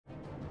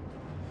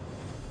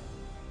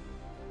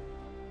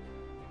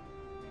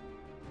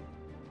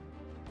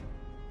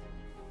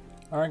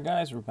Alright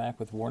guys, we're back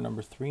with war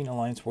number 3 in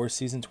Alliance War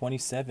Season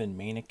 27.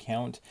 Main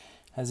account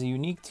has a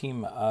unique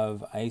team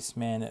of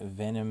Iceman,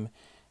 Venom,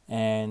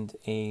 and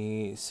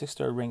a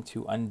 6-star rank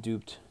 2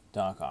 unduped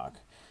Doc Ock.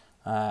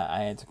 I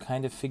had to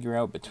kind of figure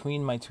out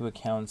between my two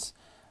accounts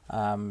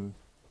who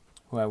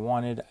I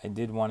wanted. I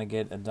did want to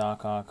get a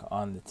Doc Ock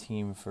on the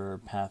team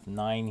for Path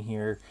 9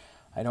 here.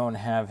 I don't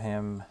have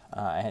him,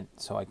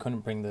 so I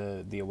couldn't bring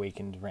the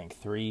Awakened rank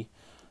 3.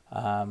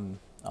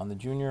 On the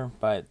junior,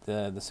 but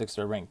the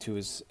 6-star rank 2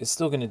 is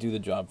still going to do the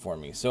job for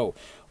me. So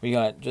we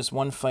got just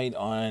one fight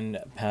on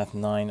Path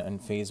 9 on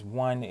Phase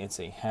 1. It's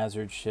a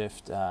Hazard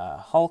Shift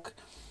Hulk,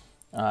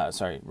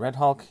 Red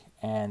Hulk,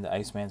 and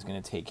Iceman's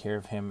going to take care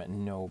of him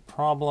no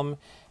problem.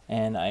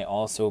 And I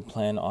also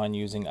plan on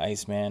using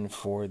Iceman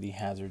for the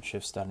Hazard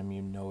Shift Stun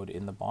Immune node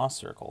in the boss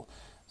circle.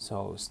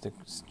 So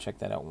check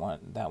that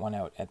one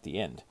out at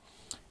the end.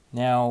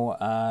 Now,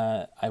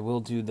 I will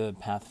do the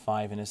Path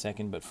 5 in a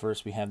second, but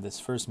first we have this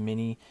first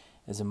mini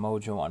as a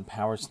Mojo on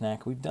Power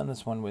Snack. We've done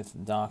this one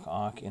with Doc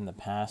Ock in the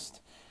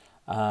past,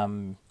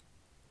 and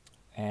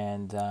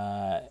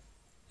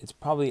it's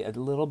probably a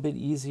little bit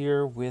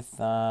easier with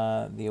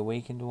the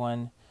Awakened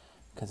one,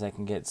 because I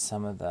can get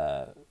some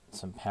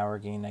some power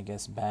gain, I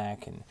guess,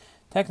 back, and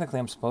technically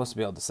I'm supposed to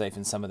be able to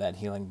siphon some of that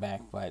healing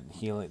back, but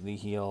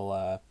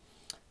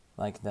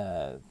like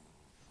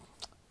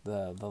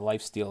the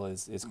lifesteal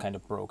is kind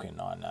of broken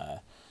on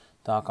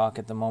Doc Ock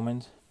at the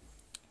moment,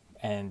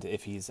 and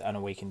if he's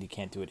unawakened he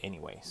can't do it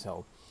anyway,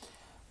 so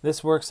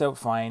this works out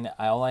fine.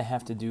 All I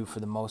have to do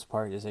for the most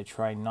part is I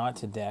try not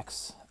to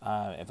dex.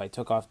 If I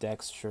took off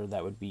dex, sure,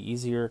 that would be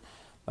easier,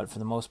 but for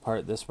the most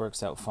part this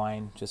works out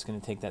fine. Just going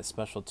to take that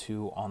special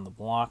 2 on the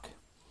block,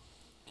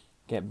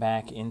 get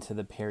back into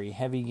the parry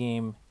heavy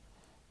game,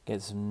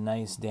 get some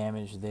nice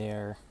damage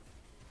there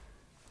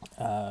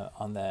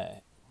on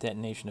the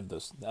detonation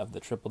of the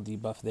triple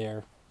debuff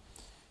there.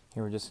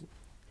 Here we're just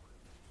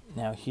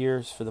now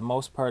here's for the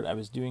most part I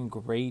was doing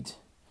great,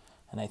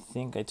 and I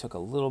think I took a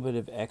little bit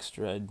of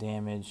extra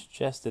damage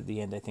just at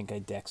the end. I think I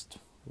dexed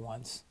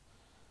once,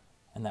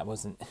 and that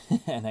wasn't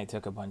and I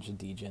took a bunch of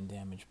degen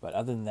damage, but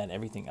other than that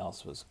everything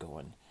else was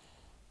going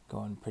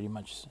pretty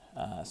much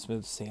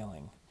smooth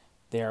sailing.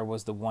 There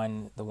was the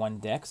one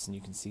dex, and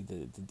you can see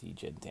the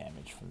degen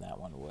damage from that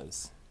one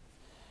was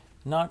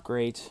not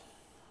great,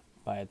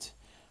 but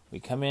we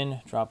come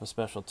in, drop a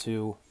special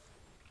 2,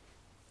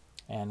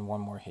 and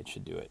one more hit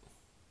should do it.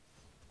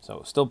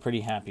 So still pretty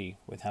happy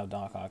with how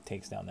Doc Ock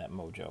takes down that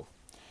Mojo.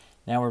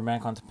 Now we're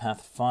back onto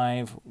Path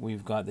 5.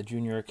 We've got the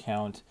junior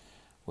account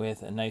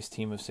with a nice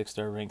team of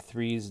 6-star rank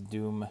 3s,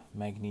 Doom,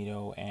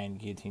 Magneto, and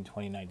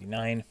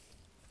G2099.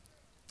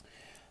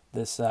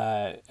 This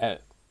ebb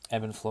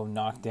and flow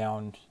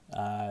knockdown,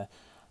 I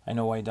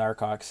know why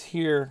Doc Ock's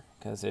here,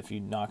 because if you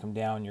knock him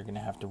down you're going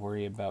to have to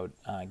worry about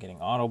getting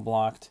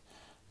auto-blocked.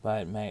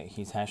 But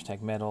he's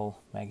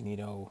 #metal.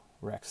 Magneto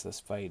wrecks this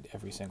fight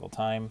every single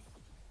time.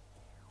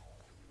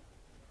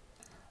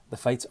 The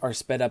fights are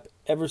sped up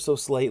ever so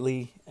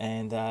slightly,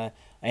 and I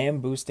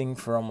am boosting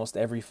for almost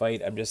every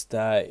fight. I'm just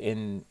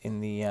I'm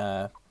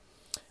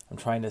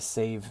trying to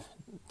save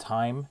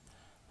time.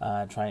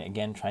 Trying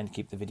to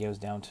keep the videos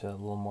down to a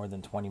little more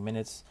than 20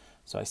 minutes.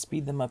 So I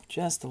speed them up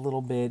just a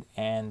little bit,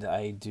 and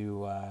I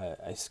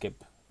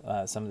skip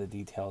some of the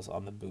details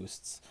on the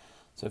boosts.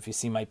 So if you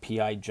see my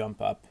PI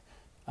jump up,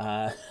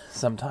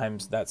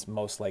 sometimes that's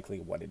most likely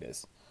what it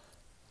is.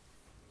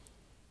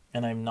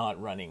 And I'm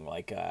not running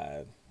like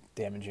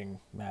damaging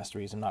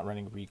masteries. I'm not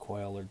running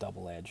recoil or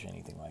double edge,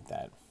 anything like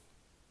that.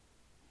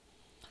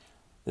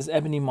 This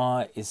Ebony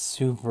Maw is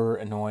super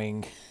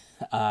annoying.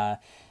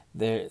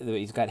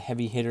 He's got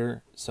heavy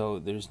hitter, so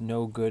there's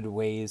no good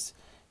ways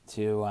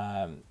to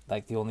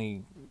like the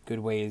only good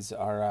ways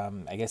are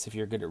I guess if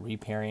you're good at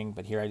repairing,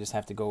 but here I just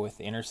have to go with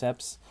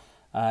intercepts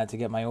to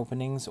get my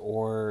openings,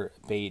 or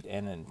bait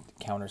and then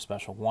counter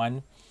special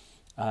 1.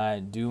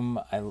 Doom,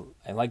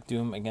 I like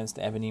Doom against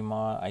Ebony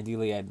Maw.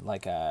 Ideally I'd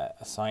like a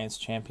science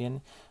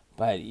champion,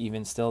 but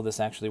even still this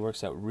actually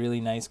works out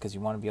really nice because you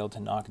want to be able to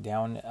knock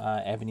down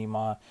Ebony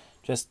Maw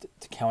just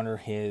to counter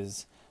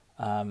his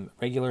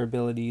regular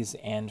abilities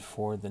and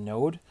for the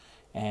node,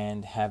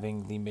 and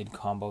having the mid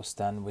combo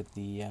stun with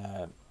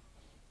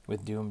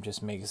Doom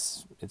just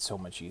makes it so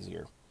much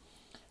easier.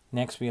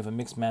 Next, we have a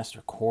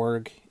Mixmaster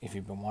Korg. If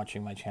you've been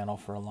watching my channel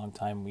for a long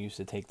time, we used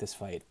to take this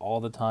fight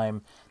all the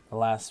time. The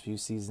last few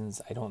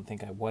seasons, I don't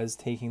think I was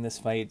taking this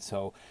fight,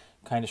 so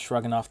kind of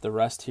shrugging off the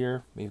rust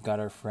here. We've got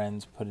our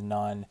friends putting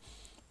on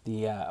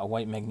a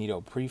White Magneto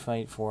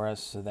pre-fight for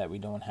us so that we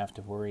don't have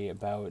to worry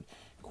about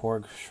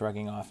Korg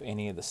shrugging off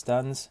any of the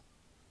stuns.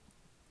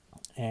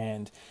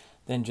 And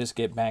then just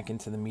get back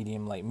into the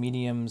medium-light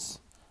mediums,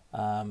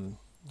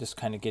 just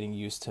kind of getting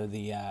used to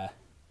the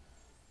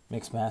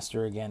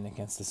Mixmaster again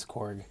against this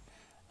Korg.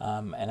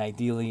 And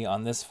ideally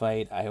on this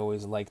fight, I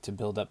always like to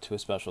build up to a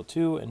special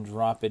 2 and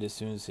drop it as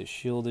soon as his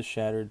shield is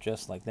shattered,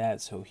 just like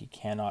that, so he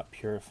cannot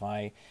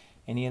purify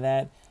any of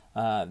that.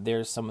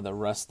 There's some of the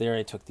rust there.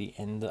 I took the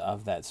end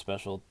of that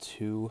special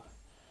 2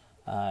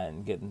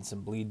 and getting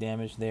some bleed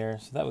damage there.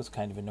 So that was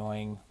kind of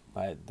annoying,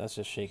 but that's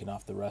just shaking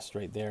off the rust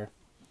right there.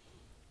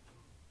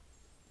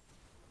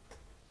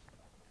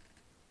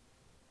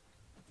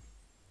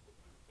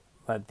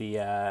 But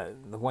the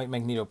White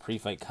Magneto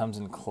pre-fight comes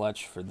in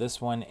clutch for this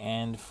one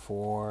and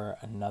for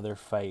another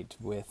fight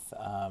with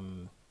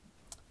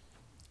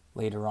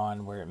later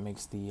on where it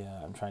makes the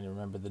I'm trying to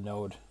remember the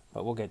node,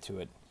 but we'll get to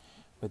it,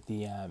 with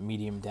the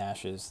medium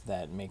dashes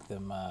that make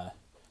them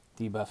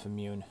debuff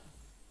immune.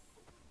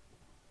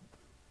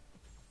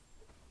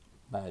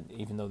 But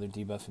even though they're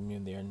debuff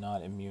immune, they are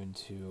not immune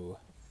to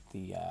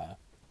the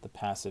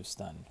passive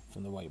stun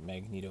from the White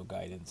Magneto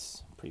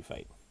guidance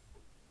pre-fight.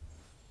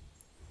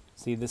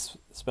 See, this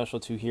special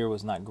 2 here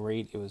was not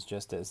great. It was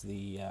just as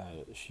the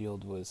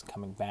shield was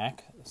coming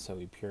back, so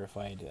he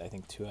purified, I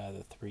think, 2 out of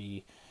the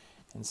 3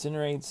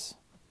 incinerates.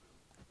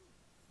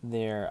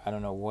 There, I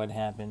don't know what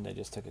happened. I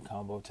just took a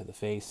combo to the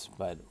face,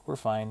 but we're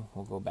fine.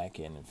 We'll go back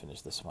in and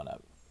finish this one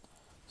up.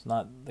 It's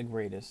not the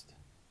greatest,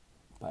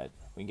 but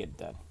we get it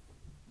done.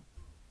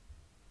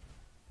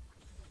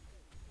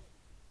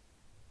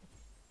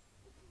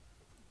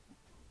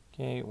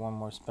 Okay, one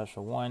more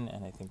special 1,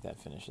 and I think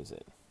that finishes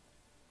it.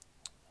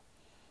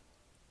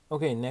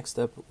 Okay, next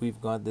up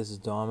we've got this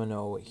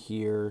domino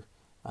here.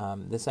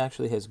 This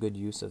actually has good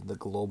use of the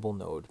global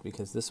node,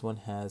 because this one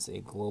has a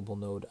global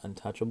node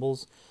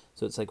untouchables.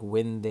 So it's like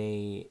when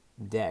they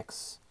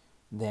dex,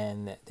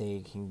 then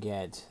it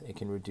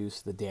can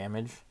reduce the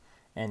damage,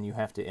 and you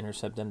have to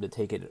intercept them to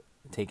take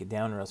it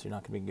down, or else you're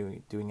not going to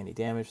be doing any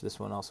damage. This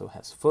one also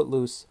has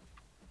footloose.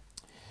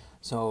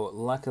 So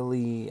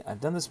luckily,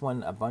 I've done this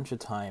one a bunch of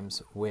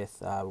times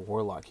with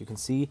Warlock. You can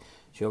see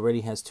she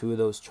already has 2 of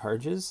those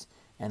charges,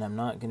 and I'm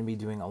not going to be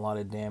doing a lot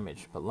of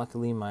damage. But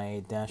luckily,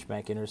 my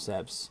dashback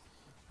intercepts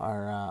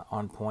are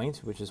on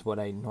point, which is what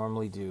I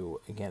normally do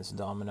against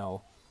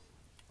Domino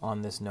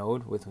on this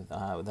node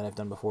that I've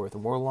done before with the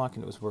Warlock,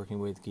 and it was working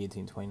with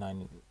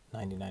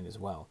G2099 as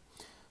well.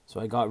 So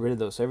I got rid of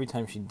those. So every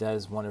time she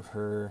does one of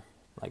her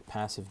like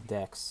passive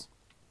decks,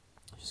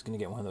 she's going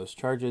to get one of those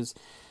charges.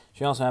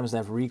 She also happens to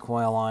have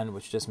recoil on,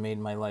 which just made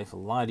my life a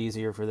lot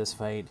easier for this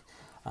fight.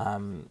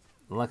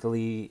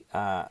 Luckily,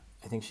 I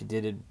think she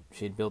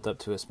had built up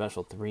to a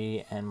special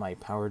 3, and my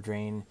power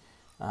drain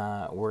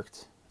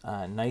worked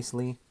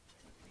nicely.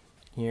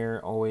 Here,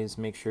 always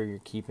make sure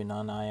you're keeping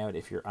an eye out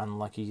if you're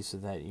unlucky, so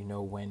that you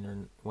know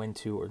when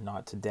to or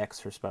not to dex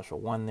her special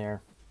 1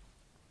 there.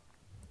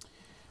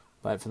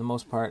 But for the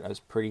most part, I was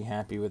pretty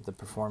happy with the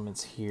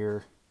performance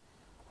here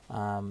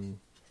against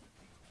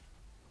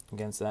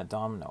that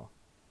domino.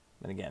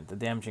 But again, the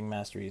damaging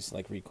masteries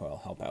like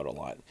recoil help out a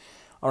lot.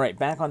 Alright,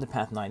 back onto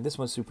Path 9. This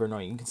one's super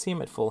annoying. You can see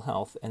I'm at full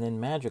health, and then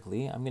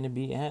magically I'm going to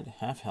be at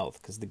half health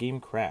because the game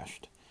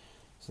crashed.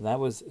 So that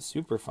was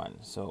super fun.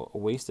 So a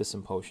waste of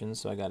some potions,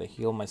 so I got to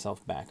heal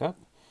myself back up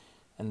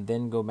and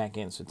then go back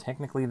in. So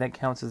technically that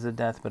counts as a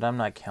death, but I'm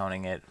not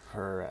counting it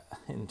for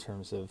in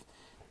terms of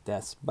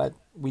deaths. But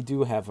we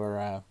do have our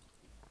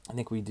I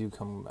think we do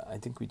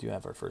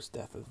have our first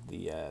death of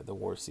the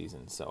war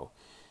season. So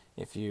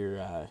if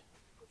you're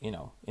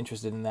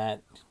interested in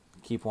that,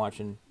 keep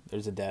watching.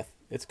 There's a death.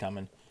 It's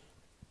coming.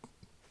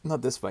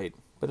 Not this fight,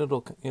 but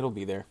it'll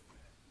be there.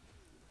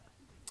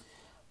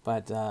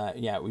 But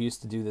yeah, we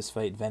used to do this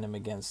fight Venom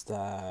against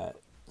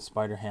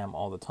Spider-Ham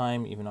all the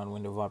time, even on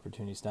Window of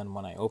Opportunity stun.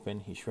 When I open,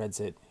 he shreds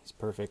it. He's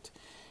perfect.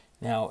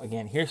 Now,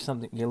 again, here's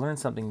something. You learn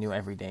something new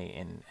every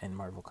day in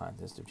Marvel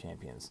Contest of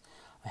Champions.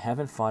 I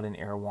haven't fought an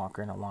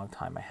Airwalker in a long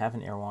time. I have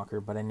an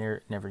Airwalker, but I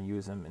never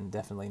use them, and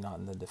definitely not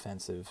in the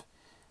defensive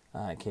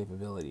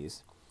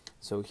capabilities.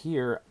 So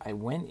here, I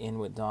went in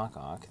with Doc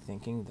Ock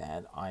thinking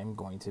that I'm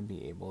going to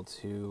be able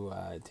to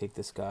take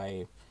this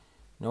guy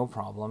no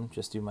problem,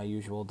 just do my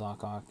usual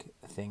Doc Ock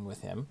thing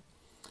with him.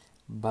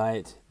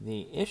 But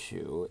the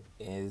issue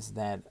is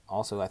that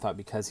also I thought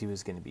because he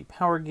was going to be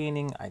power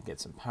gaining, I'd get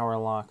some power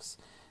locks,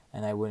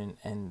 and it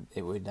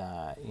would,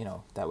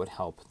 that would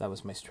help. That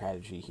was my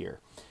strategy here.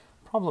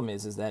 Problem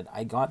is that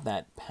I got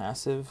that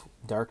passive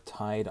Dark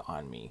Tide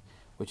on me,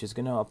 which is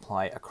going to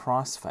apply a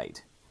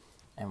crossfight.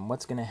 And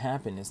what's going to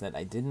happen is that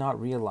I did not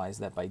realize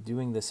that by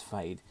doing this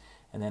fight,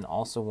 and then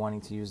also wanting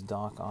to use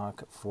Doc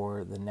Ock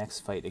for the next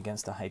fight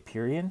against a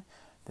Hyperion,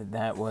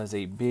 that was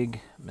a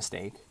big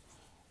mistake.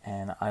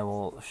 And I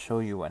will show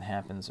you what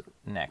happens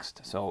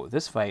next. So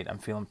this fight, I'm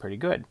feeling pretty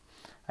good.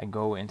 I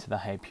go into the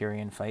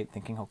Hyperion fight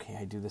thinking, okay,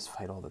 I do this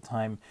fight all the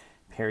time,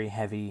 parry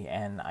heavy,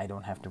 and I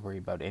don't have to worry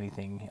about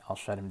anything. I'll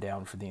shut him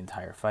down for the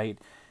entire fight.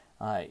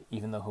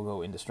 Even though he'll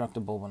go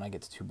indestructible when I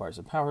get to 2 bars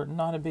of power,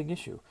 not a big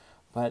issue.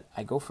 But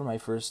I go for my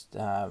first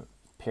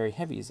parry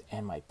heavies,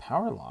 and my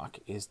power lock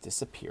is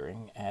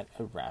disappearing at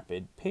a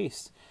rapid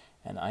pace.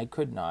 And I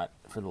could not,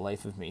 for the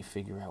life of me,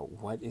 figure out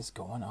what is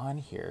going on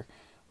here.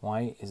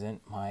 Why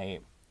isn't my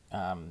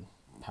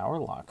power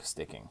lock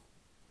sticking?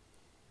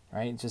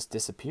 Right? Just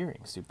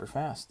disappearing super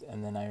fast.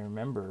 And then I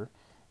remember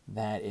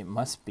that it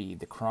must be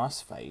the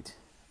crossfight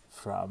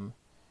from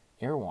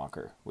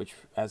Airwalker, which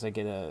as I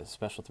get a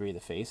special 3 of the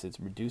face, it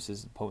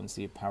reduces the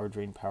potency of power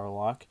drain, power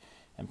lock,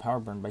 and power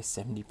burn by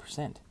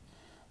 70%.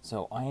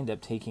 So I end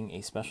up taking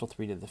a special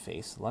 3 to the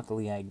face.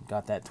 Luckily, I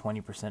got that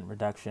 20%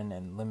 reduction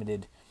and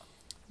limited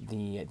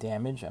the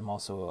damage. I'm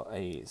also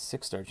a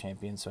 6-star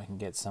champion, so I can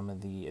get some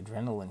of the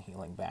adrenaline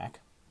healing back.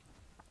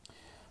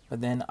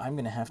 But then I'm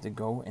going to have to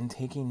go and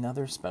take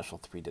another special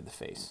 3 to the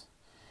face.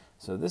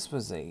 So this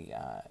was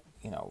a,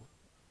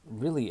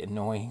 really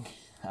annoying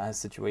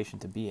situation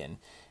to be in.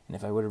 And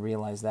if I would have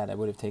realized that, I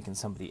would have taken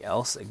somebody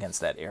else against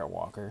that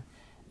Airwalker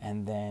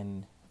and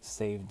then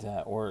saved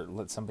or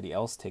let somebody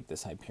else take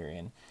this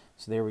Hyperion.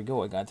 So there we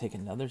go. I got to take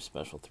another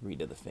special 3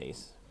 to the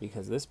face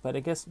because this, but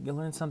I guess you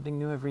learn something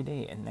new every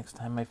day. And next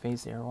time I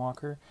face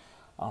Airwalker,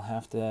 I'll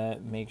have to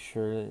make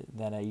sure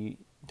that I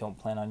don't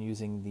plan on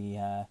using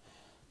the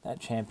that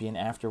champion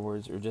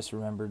afterwards, or just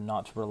remember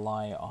not to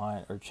rely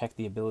on or check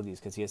the abilities,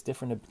 because he has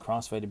different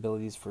crossfight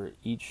abilities for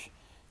each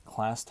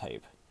class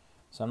type.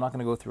 So I'm not going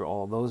to go through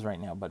all of those right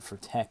now, but for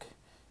tech,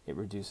 it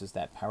reduces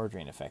that power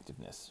drain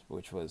effectiveness,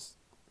 which was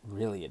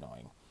really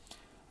annoying.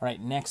 All right,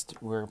 next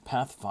we're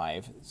Path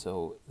 5.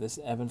 So this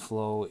Ebb and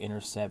Flow,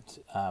 Intercept,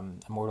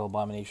 Immortal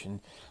Abomination,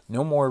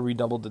 no more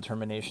Redoubled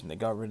Determination. They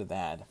got rid of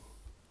that.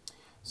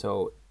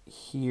 So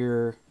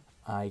here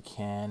I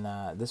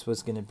can, this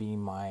was going to be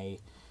my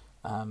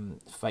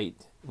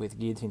fight with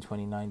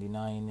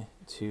G2099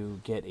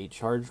 to get a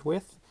charge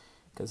with,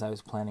 because I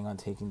was planning on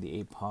taking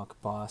the APOC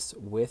boss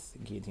with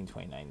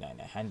G2099.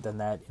 I hadn't done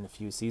that in a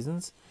few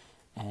seasons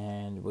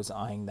and was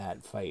eyeing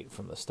that fight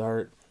from the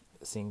start,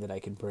 seeing that I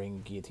could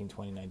bring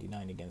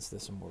G2099 against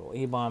this Immortal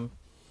A-Bomb.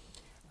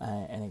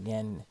 And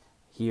again,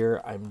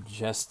 here I'm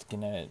just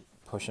going to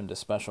push him to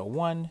special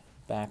 1,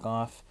 back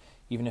off.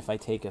 Even if I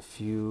take a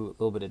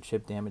little bit of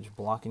chip damage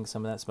blocking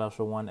some of that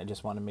special 1, I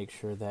just want to make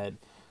sure that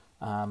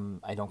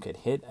I don't get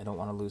hit. I don't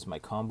want to lose my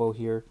combo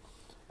here.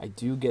 I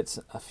do get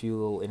a few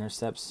little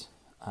intercepts,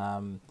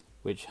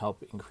 which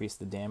help increase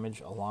the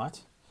damage a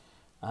lot.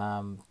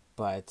 And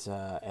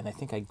I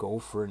think I go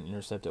for an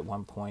intercept at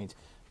one point,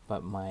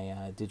 but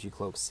my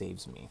Digicloak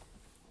saves me,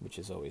 which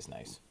is always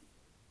nice.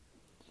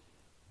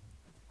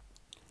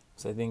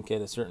 So I think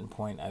at a certain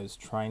point I was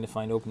trying to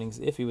find openings.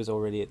 If he was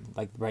already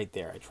right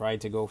there, I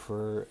tried to go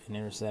for an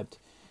intercept.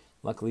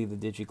 Luckily, the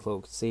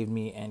Digicloak saved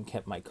me and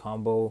kept my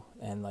combo,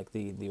 and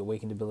the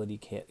Awakened ability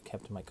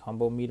kept my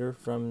combo meter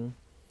from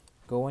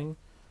going,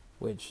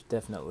 which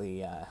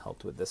definitely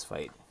helped with this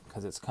fight,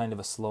 because it's kind of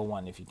a slow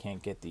one if you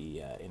can't get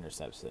the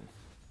intercepts in.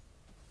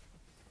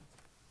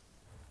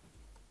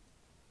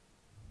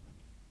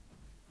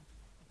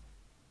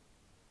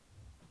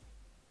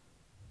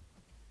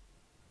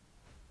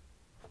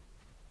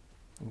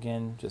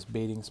 Again, just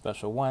baiting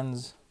special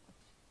 1s.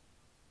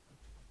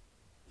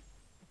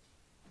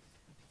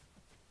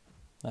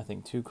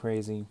 Nothing too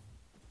crazy.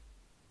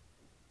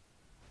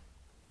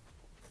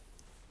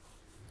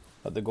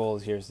 But the goal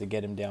here is to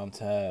get him down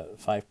to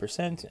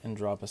 5% and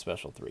drop a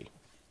special 3.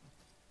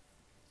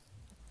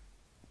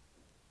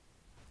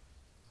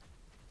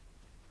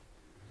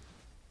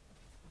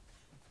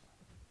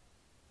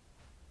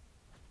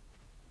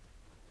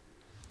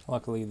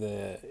 Luckily,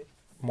 the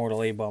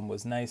Mortal A-Bomb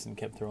was nice and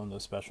kept throwing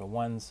those special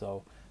 1s,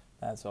 so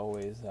that's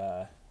always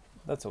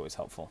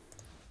helpful.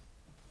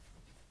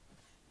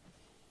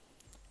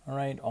 All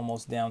right,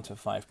 almost down to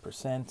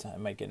 5%. I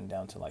might get him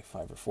down to like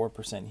 5 or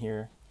 4%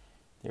 here.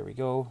 There we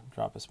go.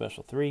 Drop a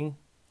special 3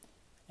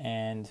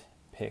 and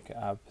pick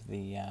up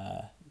the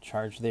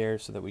charge there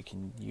so that we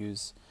can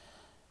use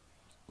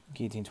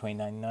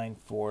G2099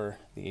 for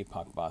the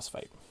APOC boss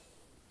fight.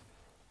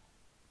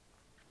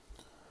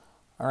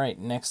 All right,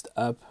 next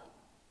up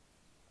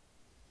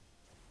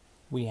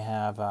we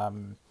have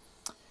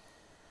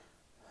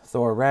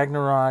Thor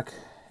Ragnarok.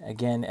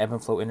 Again, Ebb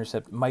and Flow,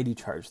 Intercept, Mighty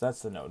Charge.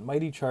 That's the node.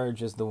 Mighty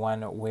Charge is the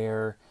one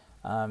where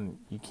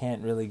you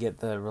can't really get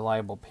the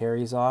reliable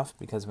parries off,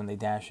 because when they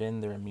dash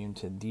in, they're immune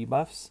to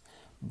debuffs.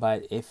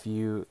 But if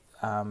you,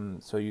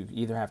 so you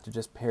either have to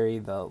just parry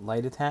the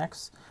light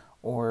attacks,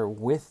 or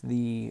with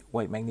the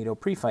White Magneto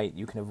pre-fight,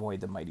 you can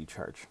avoid the Mighty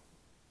Charge.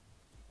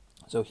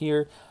 So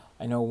here,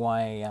 I know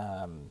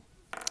why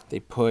they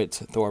put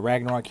Thor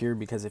Ragnarok here,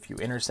 because if you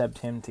intercept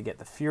him to get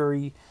the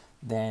Fury,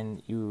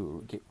 then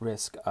you get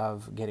risk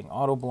of getting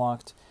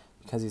auto-blocked.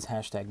 Because he's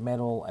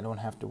 #metal, I don't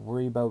have to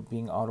worry about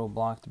being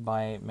auto-blocked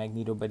by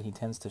Magneto, but he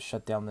tends to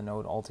shut down the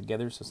node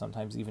altogether, so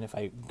sometimes even if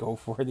I go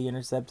for the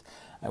intercept,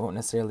 I won't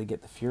necessarily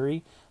get the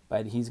Fury,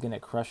 but he's going to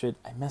crush it.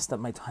 I messed up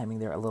my timing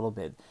there a little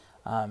bit,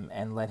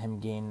 and let him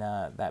gain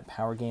that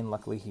power gain.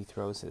 Luckily, he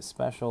throws his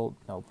special,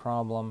 no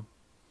problem.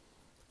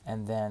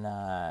 And then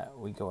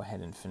we go ahead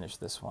and finish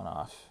this one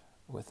off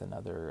with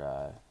another,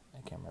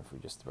 I can't remember if we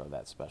just throw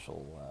that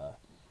special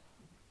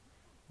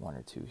 1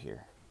 or 2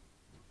 here.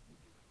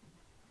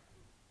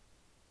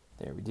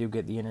 There, we do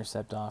get the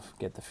intercept off,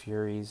 get the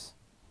Furies,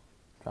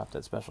 drop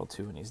that special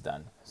 2, and he's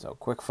done. So,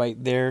 quick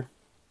fight there.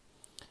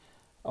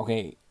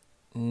 Okay,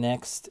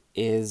 next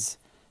is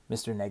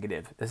Mr.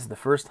 Negative. This is the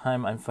first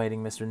time I'm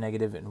fighting Mr.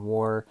 Negative in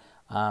War.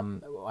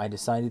 I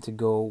decided to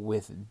go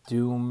with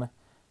Doom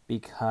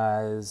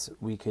because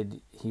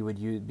he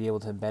would be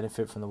able to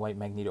benefit from the White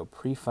Magneto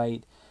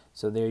pre-fight.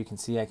 So there you can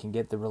see I can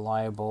get the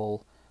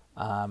reliable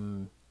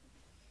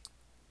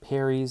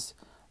parries,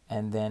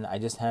 and then I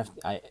just have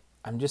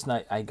I'm just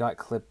not, I got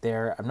clipped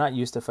there. I'm not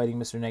used to fighting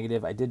Mr.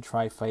 Negative. I did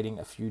try fighting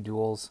a few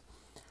duels,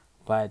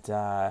 but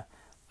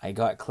I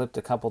got clipped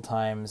a couple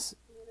times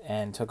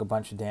and took a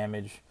bunch of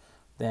damage.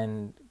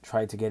 Then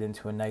tried to get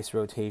into a nice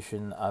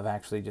rotation of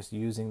actually just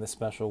using the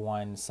special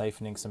 1,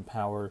 siphoning some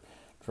power,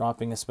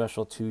 dropping a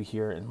special 2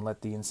 here, and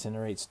let the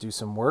incinerates do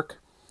some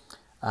work.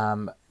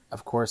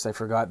 Of course, I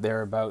forgot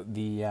there about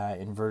the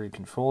inverted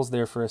controls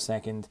there for a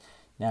second.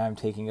 Now I'm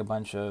taking a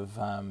bunch of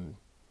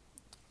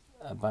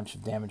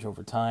damage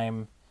over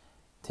time.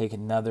 Take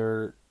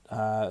another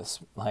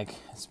like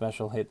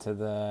special hit to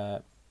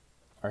the,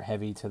 or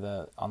heavy to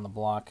the, on the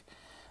block.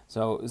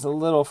 So it was a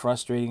little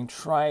frustrating.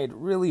 Tried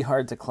really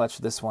hard to clutch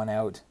this one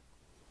out.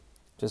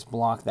 Just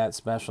block that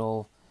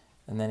special,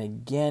 and then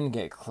again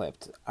get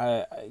clipped.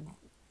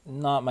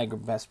 Not my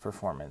best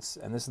performance.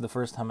 And this is the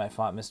first time I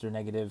fought Mr.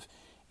 Negative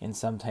in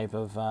some type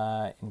of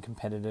in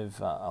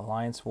competitive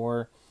alliance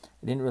war.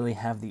 I didn't really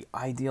have the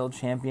ideal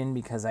champion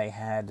because I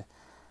had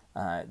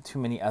too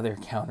many other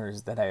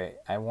counters that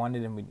I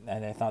wanted,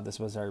 and I thought this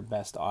was our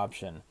best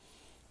option.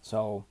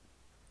 So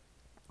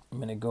I'm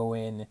going to go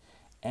in,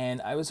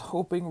 and I was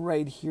hoping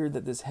right here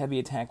that this heavy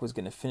attack was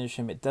going to finish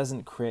him. It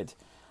doesn't crit.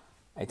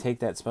 I take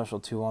that special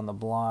 2 on the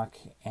block,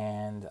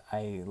 and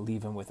I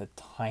leave him with a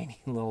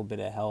tiny little bit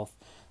of health.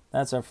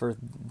 That's our first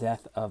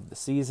death of the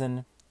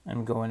season.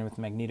 I'm going with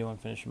Magneto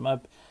and finish him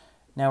up.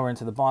 Now we're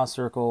into the boss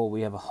circle.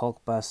 We have a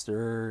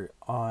Hulkbuster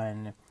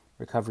on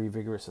Recovery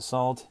Vigorous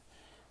Assault.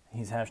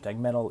 He's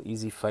 #metal,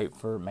 easy fight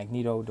for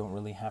Magneto. Don't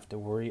really have to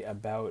worry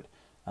about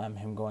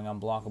him going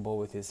unblockable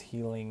with his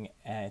healing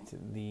at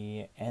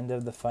the end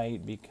of the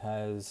fight,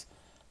 because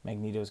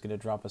Magneto is going to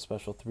drop a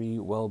special 3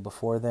 well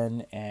before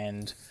then,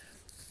 and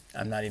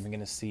I'm not even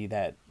going to see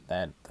that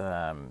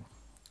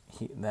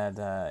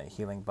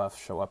healing buff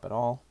show up at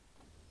all.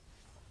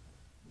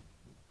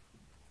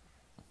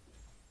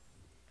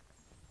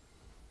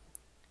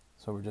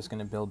 So we're just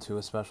going to build to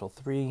a special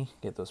 3,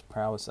 get those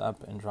prowess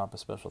up, and drop a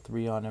special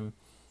 3 on him.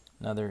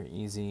 Another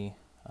easy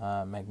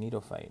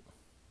Magneto fight.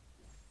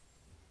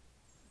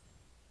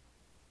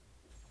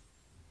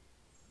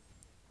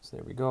 So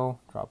there we go.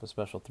 Drop a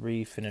special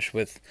 3. Finish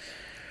with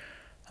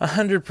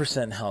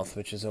 100% health,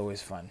 which is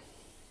always fun.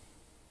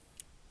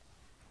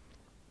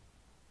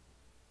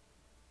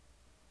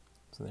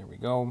 So there we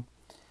go.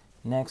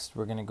 Next,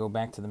 we're going to go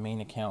back to the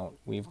main account.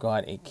 We've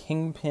got a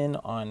Kingpin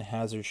on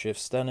Hazard Shift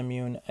Stun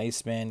Immune.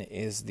 Iceman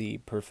is the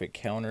perfect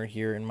counter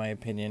here, in my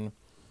opinion.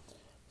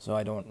 So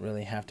I don't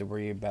really have to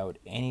worry about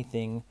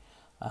anything.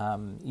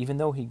 Even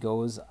though he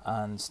goes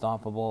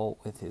unstoppable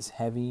with his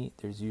heavy,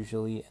 there's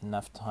usually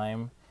enough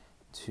time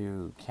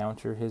to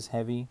counter his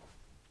heavy.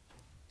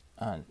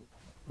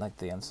 Like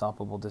the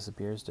unstoppable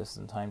disappears just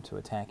in time to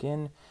attack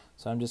in.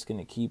 So I'm just going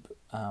to keep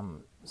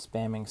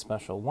spamming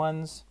special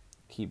 1s,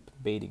 keep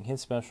baiting his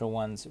special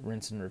 1s,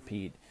 rinse and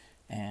repeat,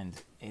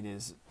 and it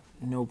is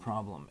no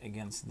problem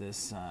against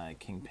this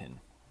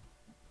Kingpin.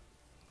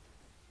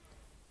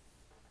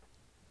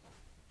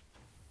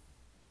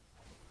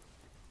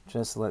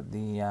 Just let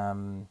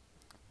the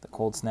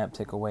cold snap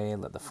tick away,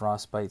 let the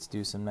frostbites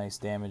do some nice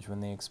damage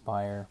when they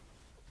expire.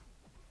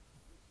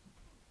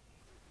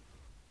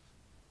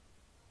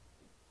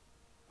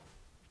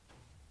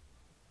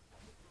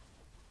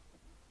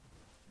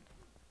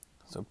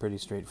 So pretty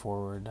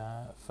straightforward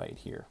fight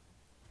here.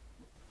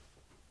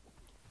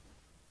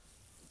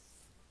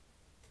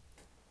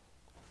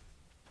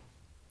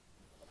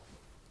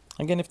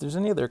 Again, if there's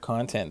any other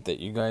content that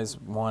you guys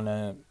want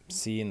to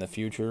see in the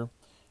future,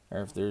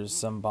 or if there's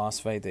some boss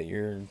fight that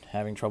you're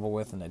having trouble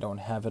with and I don't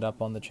have it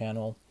up on the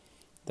channel,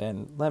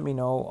 then let me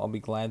know. I'll be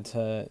glad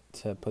to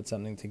put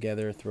something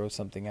together, throw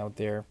something out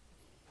there.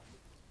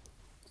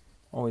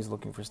 Always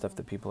looking for stuff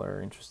that people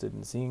are interested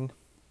in seeing.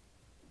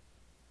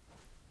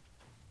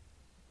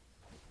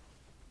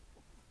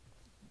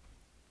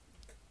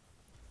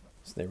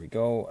 So there we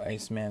go.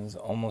 Iceman's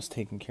almost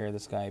taking care of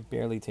this guy,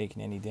 barely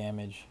taking any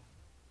damage.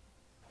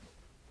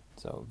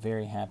 So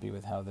very happy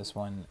with how this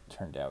one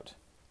turned out.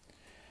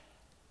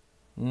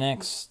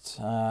 Next,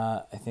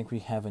 I think we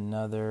have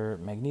another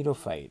Magneto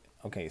fight.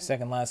 Okay,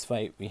 second last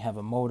fight, we have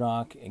a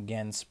MCOC.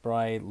 Again,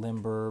 Spry,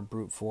 Limber,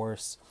 Brute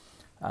Force.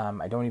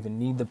 I don't even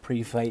need the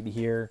pre-fight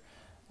here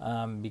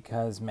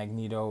because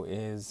Magneto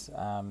is...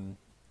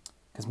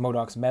 because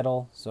MCOC's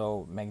metal,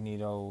 so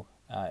Magneto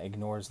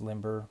ignores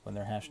Limber when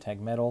they're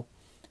 #metal.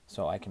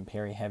 So I can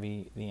parry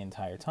heavy the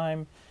entire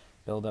time,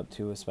 build up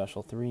to a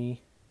special 3,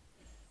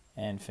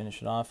 and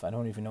finish it off. I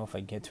don't even know if I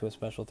get to a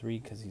special 3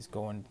 because he's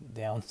going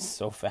down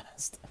so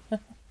fast. I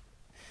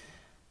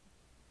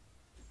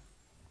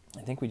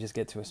think we just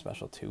get to a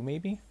special 2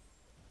 maybe?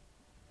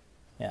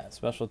 Yeah,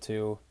 special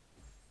 2,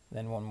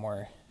 then one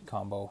more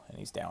combo and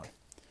he's down.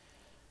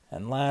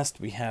 And last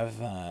we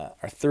have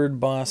our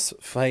third boss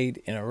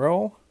fight in a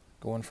row.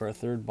 Going for a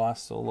third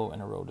boss solo in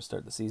a row to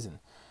start the season,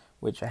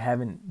 which I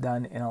haven't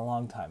done in a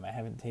long time. I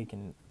haven't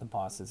taken the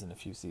bosses in a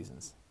few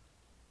seasons.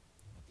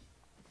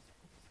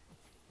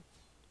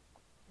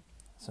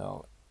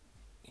 So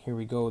here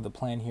we go. The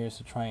plan here is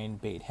to try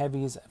and bait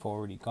heavies. I've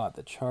already got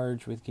the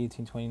charge with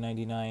Guillotine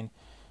 2099.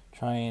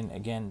 Try and,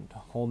 again,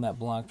 hold that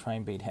block, try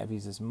and bait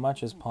heavies as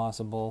much as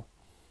possible.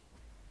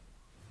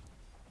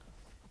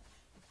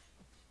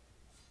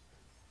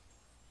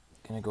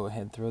 Gonna go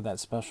ahead and throw that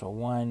special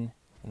one,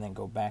 and then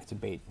go back to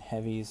bait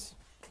heavies.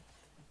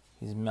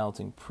 He's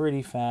melting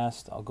pretty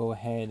fast. I'll go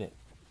ahead and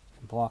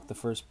block the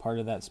first part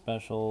of that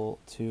special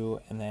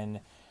too, and then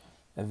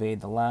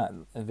evade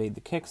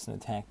the kicks and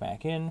attack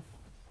back in.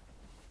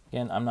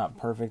 Again, I'm not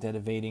perfect at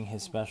evading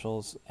his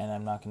specials, and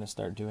I'm not going to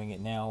start doing it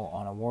now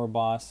on a war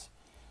boss.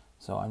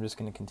 So I'm just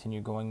going to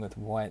continue going with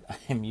what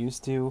I'm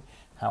used to,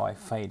 how I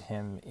fight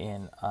him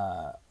in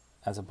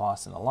as a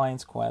boss in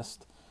Alliance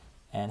Quest,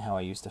 and how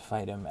I used to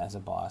fight him as a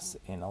boss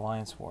in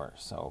Alliance War.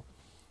 So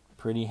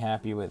pretty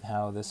happy with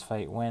how this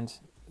fight went.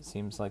 It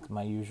seems like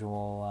my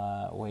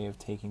usual way of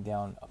taking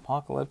down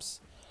Apocalypse,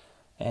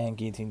 and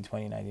Guillotine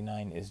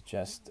 2099 is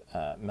just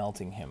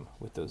melting him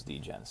with those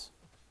degens.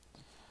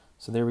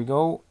 So there we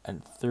go,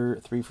 at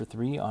 3 for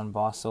 3 on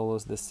boss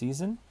solos this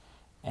season,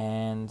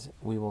 and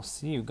we will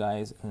see you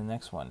guys in the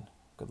next one.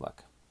 Good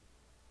luck.